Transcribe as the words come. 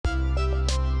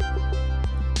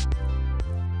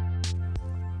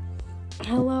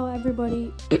Hello,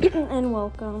 everybody, and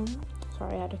welcome.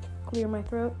 Sorry, I had to clear my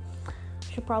throat.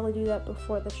 Should probably do that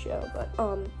before the show, but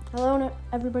hello,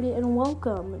 everybody, and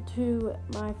welcome to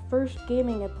my first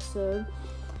gaming episode.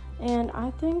 And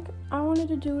I think I wanted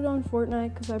to do it on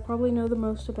Fortnite because I probably know the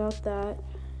most about that,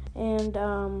 and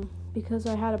because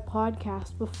I had a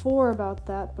podcast before about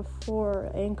that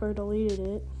before Anchor deleted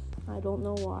it. I don't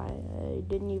know why. I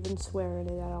didn't even swear in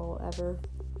it at all ever.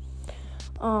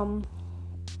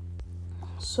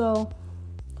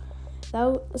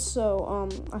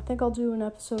 I think I'll do an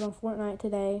episode on Fortnite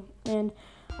today, and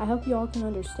I hope you all can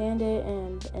understand it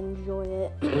and enjoy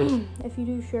it. If you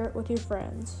do, share it with your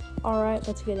friends. Alright,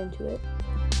 let's get into it.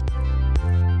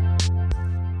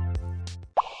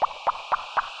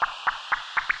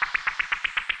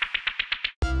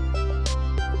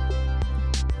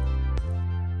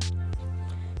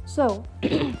 So,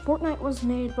 Fortnite was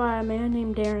made by a man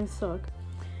named Darren Sugg.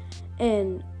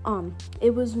 And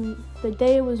the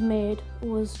day it was made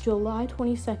was July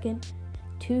 22nd,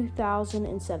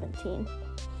 2017.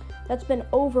 That's been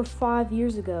over 5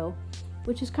 years ago,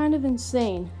 which is kind of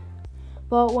insane.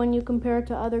 But when you compare it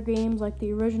to other games like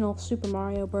the original Super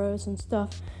Mario Bros. And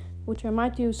stuff, which I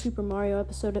might do a Super Mario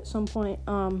episode at some point,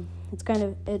 it's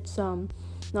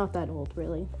not that old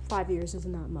really. 5 years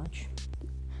isn't that much.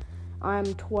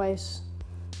 I'm twice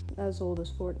as old as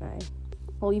Fortnite.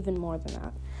 Well, even more than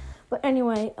that. But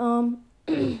anyway,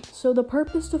 so the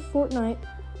purpose of Fortnite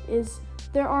is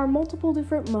there are multiple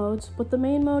different modes, but the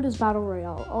main mode is Battle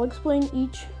Royale. I'll explain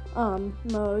each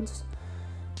modes.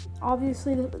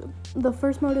 Obviously, the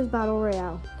first mode is Battle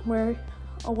Royale, where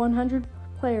 100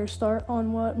 players start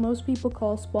on what most people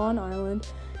call Spawn Island,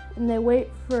 and they wait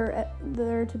for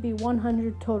there to be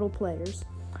 100 total players.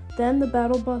 Then the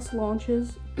battle bus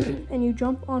launches, and you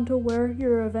jump onto where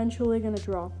you're eventually going to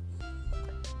drop.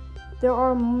 There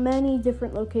are many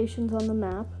different locations on the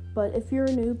map, but if you're a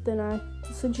noob, then I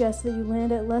suggest that you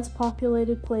land at less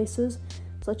populated places,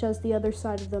 such as the other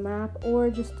side of the map, or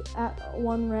just at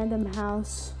one random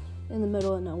house in the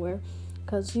middle of nowhere,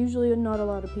 because usually not a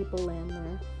lot of people land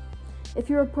there.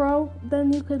 If you're a pro,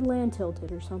 then you could land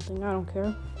tilted or something, I don't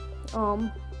care.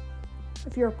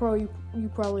 If you're a pro, you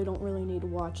probably don't really need to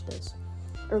watch this.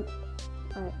 Or,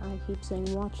 I keep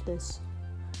saying watch this.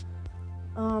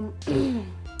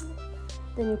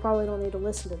 Then you probably don't need to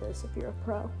listen to this if you're a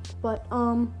pro. But,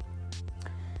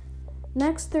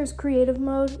 next there's creative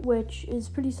mode, which is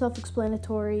pretty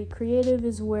self-explanatory. Creative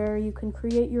is where you can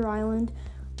create your island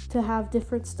to have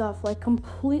different stuff, like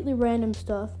completely random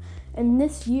stuff. And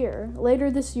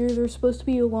later this year, there's supposed to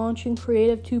be a launch in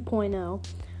Creative 2.0,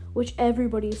 which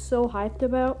everybody is so hyped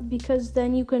about, because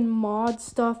then you can mod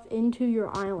stuff into your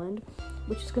island,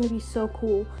 which is going to be so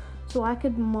cool. So I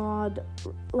could mod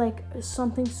like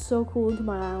something so cool into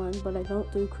my island, but I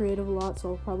don't do creative a lot,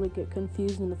 so I'll probably get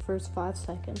confused in the first 5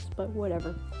 seconds, but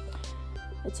whatever.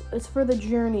 It's for the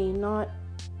journey, not,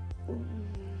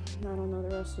 I don't know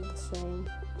the rest of the saying.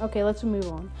 Okay, let's move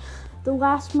on. The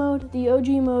last mode, the OG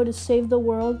mode, is Save the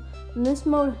World. In this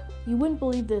mode, you wouldn't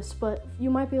believe this, but you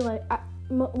might be like,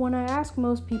 when I ask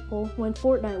most people when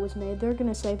Fortnite was made, they're going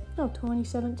to say, no,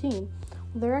 2017. Well,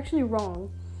 they're actually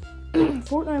wrong.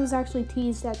 Fortnite was actually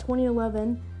teased at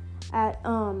 2011 at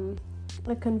a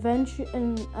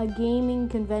gaming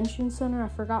convention center. I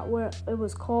forgot what it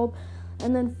was called.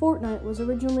 And then Fortnite was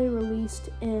originally released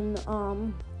in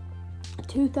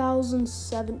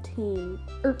 2014.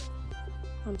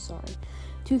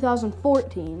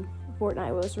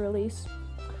 Fortnite was released.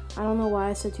 I don't know why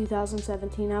I said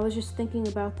 2017. I was just thinking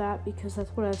about that because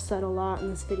that's what I've said a lot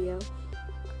in this video.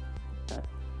 But,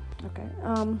 okay.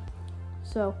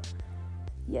 So,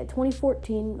 yeah,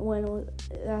 2014,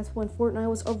 that's when Fortnite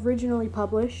was originally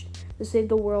published, the Save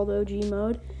the World OG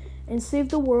mode. And Save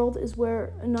the World is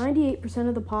where 98%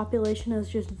 of the population has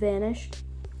just vanished,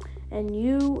 and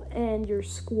you and your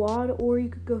squad, or you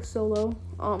could go solo,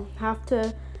 have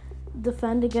to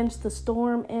defend against the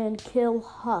storm and kill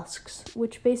husks,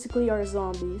 which basically are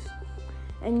zombies.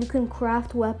 And you can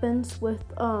craft weapons with,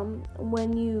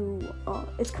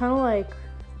 it's kind of like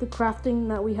the crafting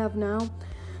that we have now.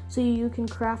 So you can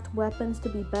craft weapons to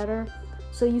be better.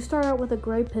 So you start out with a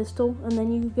gray pistol, and then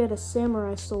you get a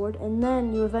samurai sword, and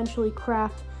then you eventually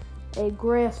craft a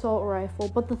gray assault rifle.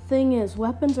 But the thing is,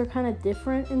 weapons are kind of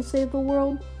different in Save the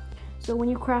World. So when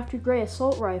you craft your gray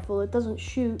assault rifle, it doesn't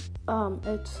shoot.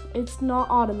 It's not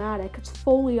automatic. It's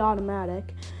fully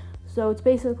automatic. So it's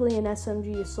basically an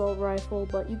SMG assault rifle,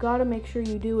 but you gotta make sure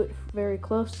you do it very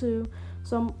close to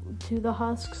the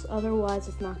husks. Otherwise,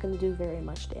 it's not going to do very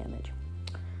much damage.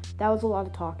 That was a lot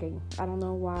of talking. I don't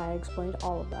know why I explained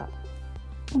all of that.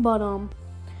 But,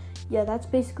 yeah, that's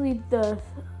basically the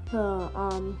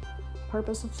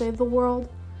purpose of Save the World.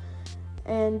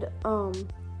 And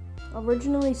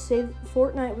originally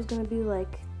Fortnite was gonna be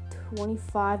like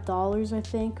 $25, I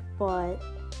think,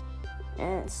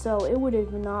 and so it would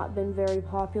have not been very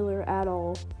popular at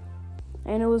all.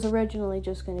 And it was originally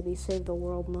just going to be Save the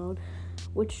World mode,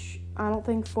 which I don't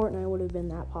think Fortnite would have been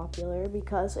that popular,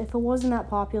 because if it wasn't that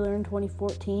popular in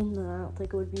 2014, then I don't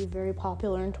think it would be very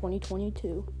popular in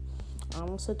 2022. I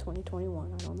almost said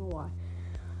 2021, I don't know why.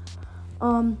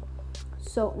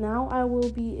 So now I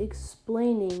will be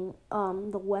explaining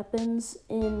the weapons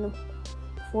in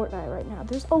Fortnite right now.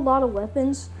 There's a lot of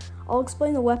weapons. I'll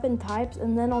explain the weapon types,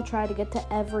 and then I'll try to get to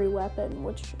every weapon,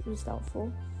 which is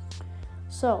doubtful.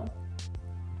 So,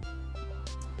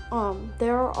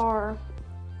 there are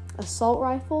assault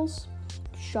rifles,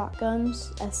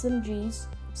 shotguns, SMGs,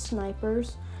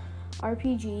 snipers,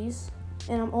 RPGs,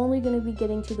 and I'm only going to be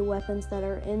getting to the weapons that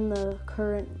are in the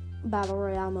current Battle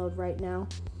Royale mode right now.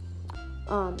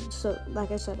 So,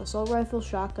 like I said, assault rifles,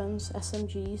 shotguns,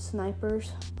 SMGs,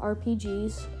 snipers,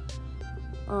 RPGs.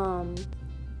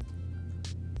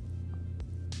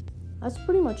 That's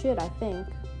pretty much it, I think.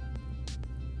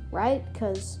 Right?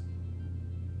 Because,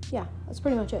 yeah, that's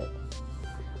pretty much it.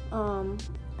 And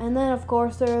then, of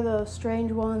course, there are the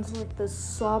strange ones like the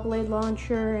saw blade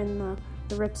launcher and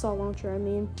the ripsaw launcher,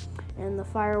 and the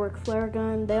firework flare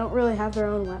gun. They don't really have their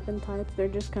own weapon types. They're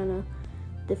just kind of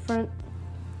different.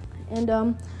 And,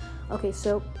 okay,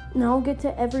 so now I'll get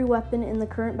to every weapon in the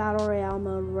current Battle Royale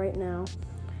mode right now.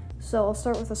 So I'll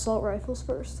start with assault rifles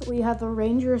first. We have the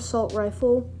Ranger assault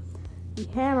rifle, the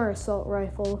Hammer assault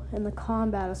rifle, and the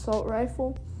Combat assault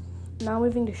rifle. Now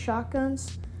moving to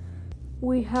shotguns,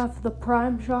 we have the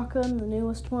Prime shotgun, the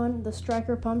newest one, the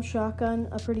Striker pump shotgun,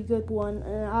 a pretty good one,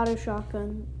 and an auto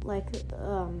shotgun, like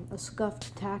a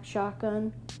scuffed tack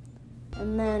shotgun.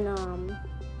 And then,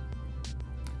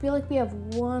 I feel like we have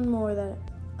one more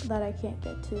that I can't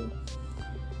get to.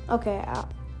 Okay,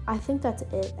 I think that's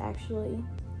it, actually.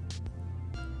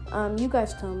 You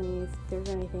guys tell me if there's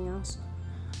anything else.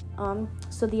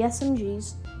 So the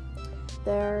SMGs,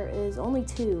 there is only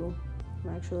two,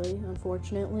 actually,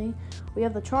 unfortunately. We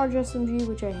have the Charge SMG,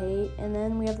 which I hate, and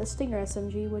then we have the Stinger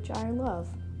SMG, which I love.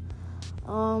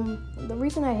 The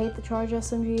reason I hate the Charge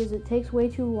SMG is it takes way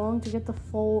too long to get the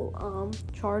full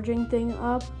charging thing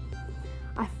up.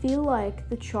 I feel like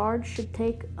the charge should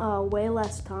take way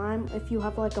less time if you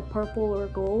have like a purple or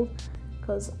gold,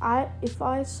 because if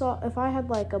I had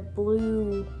like a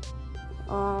blue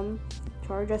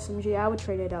Charge SMG, I would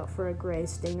trade it out for a gray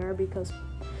Stinger, because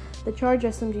the Charge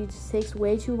SMG just takes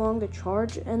way too long to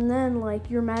charge, and then like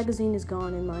your magazine is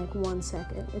gone in like 1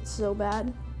 second. It's so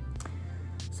bad.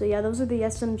 So yeah, those are the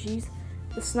SMGs.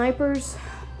 The snipers,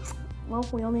 well,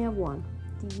 we only have one.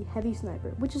 The heavy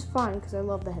sniper, which is fine because I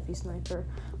love the heavy sniper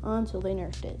until they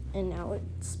nerfed it, and now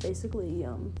it's basically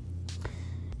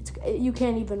you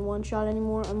can't even one shot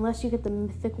anymore unless you get the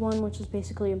mythic one, which is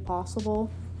basically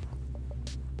impossible.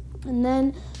 And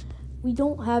then we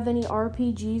don't have any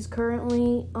RPGs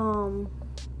currently.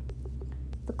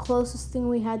 The closest thing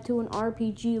we had to an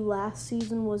RPG last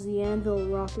season was the Anvil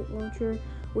rocket launcher,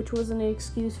 which was an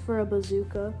excuse for a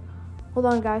bazooka. Hold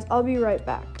on, guys, I'll be right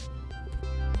back.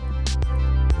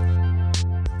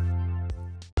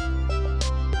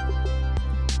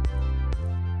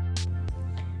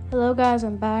 Hello guys,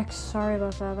 I'm back. Sorry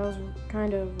about that. That was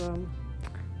kind of,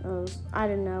 I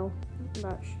didn't know.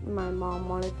 My mom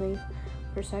wanted me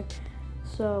for a sec.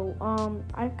 So,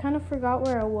 I kind of forgot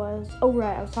where I was. Oh,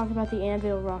 right, I was talking about the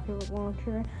Anvil rocket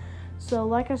launcher. So,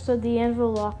 like I said, the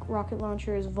Anvil rocket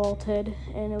launcher is vaulted,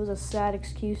 and it was a sad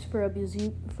excuse for a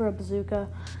bazooka.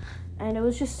 And it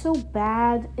was just so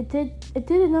bad. It did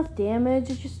enough damage.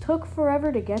 It just took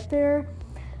forever to get there.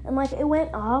 And, like, it went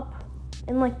up.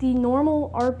 And like the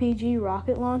normal RPG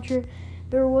rocket launcher,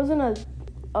 there wasn't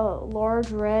a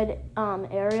large red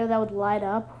area that would light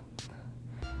up,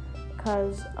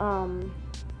 because and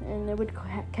it would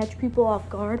catch people off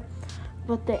guard.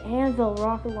 But the Anvil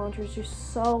rocket launcher is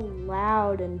just so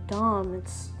loud and dumb.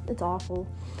 It's awful.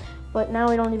 But now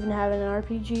we don't even have an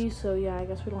RPG, so yeah, I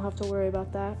guess we don't have to worry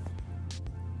about that.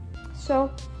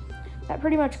 So that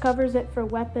pretty much covers it for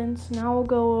weapons. Now we'll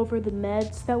go over the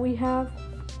meds that we have.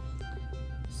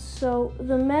 So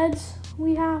the meds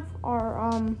we have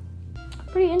are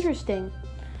pretty interesting.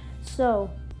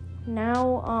 So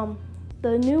now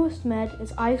the newest med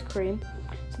is ice cream.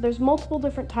 So there's multiple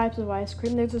different types of ice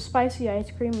cream. There's a spicy ice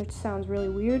cream, which sounds really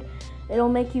weird. It'll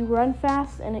make you run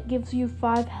fast, and it gives you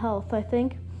 5 health, I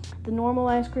think. The normal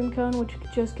ice cream cone, which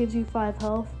just gives you 5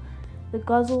 health. the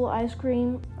Guzzle ice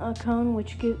cream cone,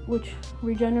 which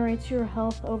regenerates your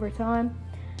health over time,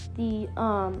 the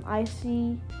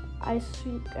icy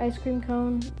ice cream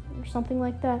cone or something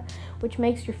like that, which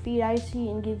makes your feet icy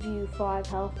and gives you 5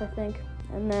 health, I think.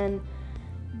 And then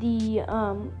the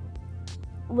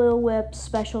Lil Whip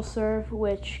Special Serve,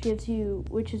 which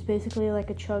is basically like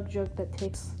a chug jug that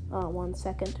takes 1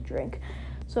 second to drink.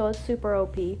 So it's super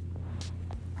OP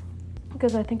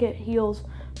because I think it heals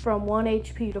from 1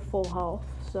 HP to full health.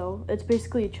 So it's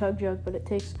basically a chug jug, but it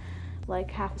takes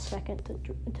like half a second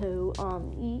to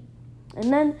eat.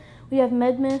 And then we have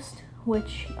Med Mist,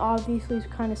 which obviously is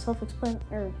kind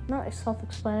of not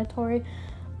self-explanatory,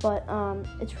 but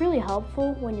it's really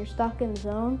helpful when you're stuck in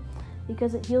zone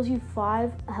because it heals you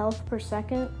 5 health per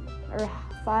second or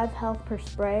 5 health per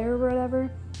spray or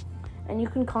whatever. And you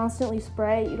can constantly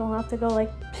spray. You don't have to go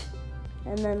like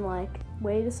and then like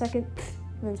wait a second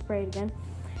and then spray it again.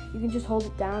 You can just hold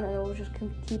it down and it'll just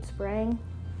keep spraying.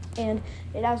 And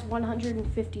it has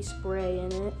 150 spray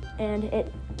in it, and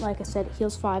it, like I said, it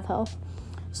heals 5 health.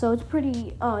 So it's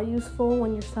pretty useful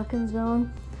when you're stuck in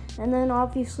zone. And then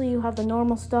obviously you have the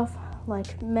normal stuff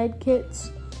like med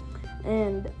kits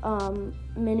and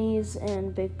minis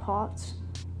and big pots.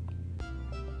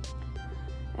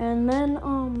 And then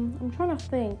I'm trying to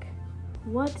think,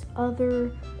 what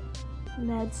other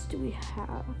meds do we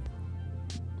have?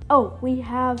 Oh, we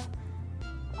have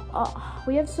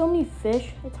so many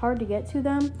fish, it's hard to get to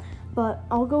them, but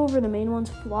I'll go over the main ones.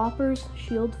 Floppers,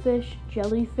 shieldfish,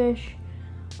 jellyfish,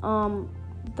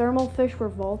 thermal fish were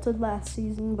vaulted last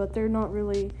season, but they're not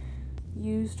really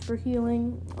used for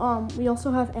healing. We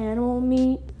also have animal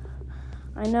meat.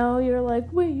 I know you're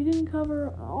like, wait, you didn't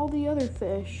cover all the other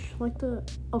fish.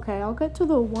 Okay, I'll get to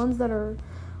the ones that are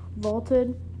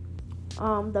vaulted.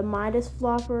 The Midas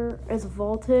flopper is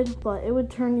vaulted, but it would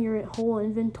turn your whole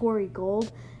inventory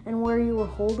gold, and where you were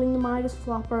holding the Midas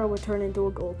flopper, it would turn into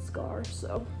a gold scar,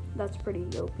 so that's pretty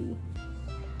OP.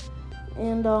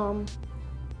 And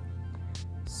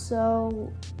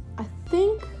so I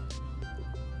think,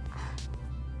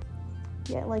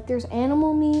 yeah, like there's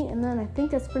animal meat, and then I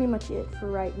think that's pretty much it for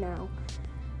right now.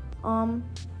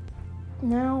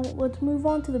 Now let's move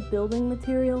on to the building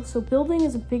material. So building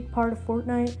is a big part of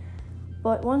Fortnite.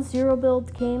 But once Zero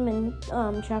Build came in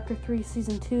Chapter 3,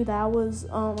 Season 2, that was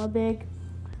a big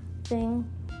thing.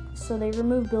 So they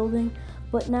removed building.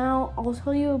 But now I'll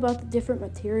tell you about the different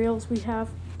materials we have.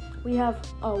 We have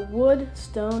wood,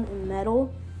 stone, and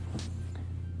metal.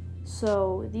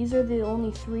 So these are the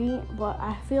only 3. But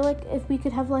I feel like if we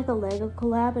could have like a Lego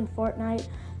collab in Fortnite,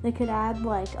 they could add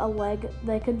like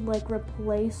they could like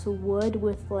replace wood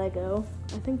with Lego.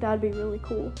 I think that'd be really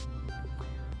cool.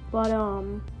 But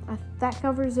that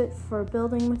covers it for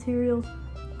building materials.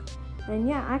 And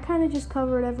yeah, I kind of just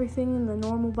covered everything in the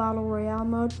normal Battle Royale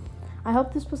mode. I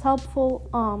hope this was helpful.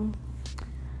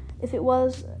 If it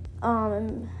was,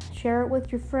 share it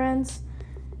with your friends.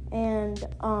 And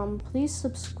please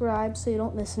subscribe so you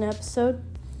don't miss an episode.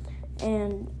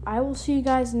 And I will see you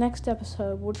guys next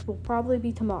episode, which will probably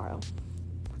be tomorrow.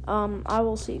 I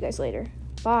will see you guys later.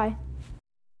 Bye.